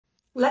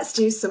Let's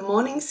do some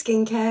morning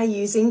skincare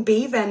using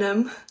Bee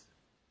Venom.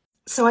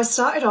 So I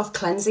started off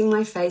cleansing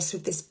my face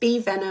with this Bee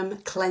Venom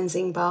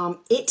cleansing balm.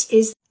 It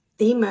is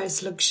the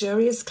most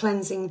luxurious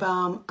cleansing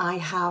balm I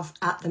have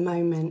at the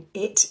moment.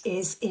 It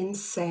is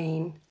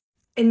insane.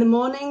 In the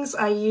mornings,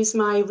 I use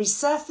my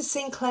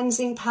resurfacing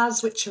cleansing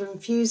pads, which are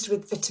infused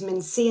with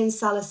vitamin C and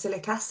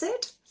salicylic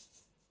acid.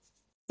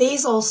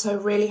 These also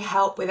really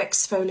help with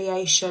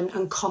exfoliation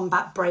and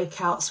combat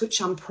breakouts,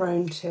 which I'm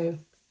prone to.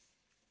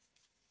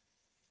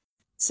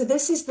 So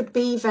this is the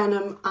Bee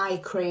Venom Eye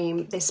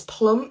Cream. This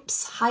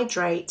plumps,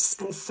 hydrates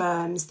and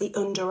firms the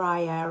under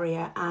eye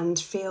area and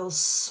feels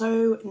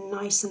so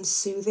nice and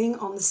soothing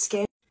on the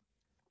skin.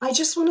 I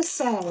just want to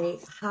say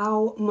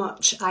how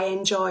much I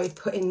enjoy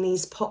putting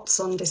these pots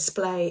on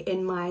display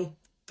in my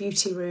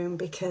beauty room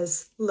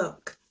because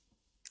look,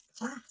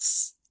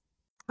 class.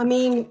 I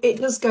mean, it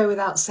does go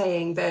without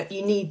saying that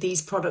you need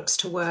these products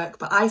to work,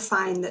 but I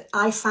found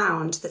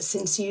that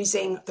since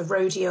using the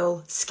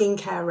Rhodial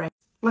skincare range,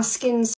 my skin's